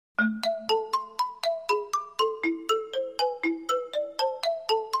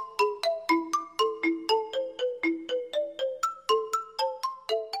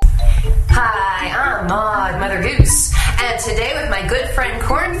another Goose. And today with my good friend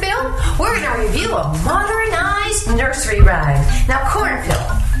Cornfield, we're going to review a modernized nursery rhyme. Now Cornfield,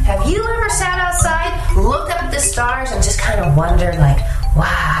 have you ever sat outside, looked up at the stars, and just kind of wondered like,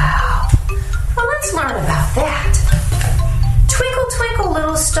 wow? Well, let's learn about that. Twinkle, twinkle,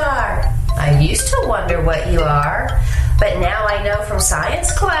 little star. I used to wonder what you are, but now I know from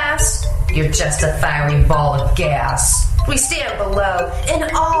science class, you're just a fiery ball of gas. We stand below, in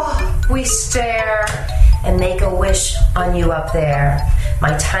awe we stare, and make a wish on you up there.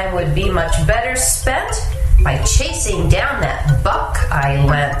 My time would be much better spent by chasing down that buck I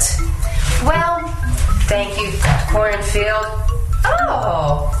lent. Well, thank you, Cornfield.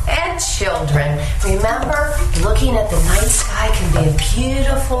 Oh, and children, remember, looking at the night sky can be a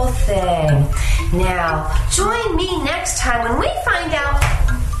beautiful thing. Now, join me next time when we find out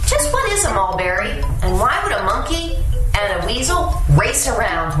just what is a mulberry and why would a monkey and a weasel race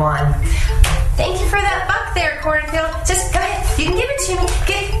around one. Thank you for that buck there, Cornfield. Just go ahead, you can give it to me.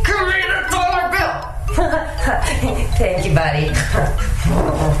 Give me the $1 bill. Thank you, buddy.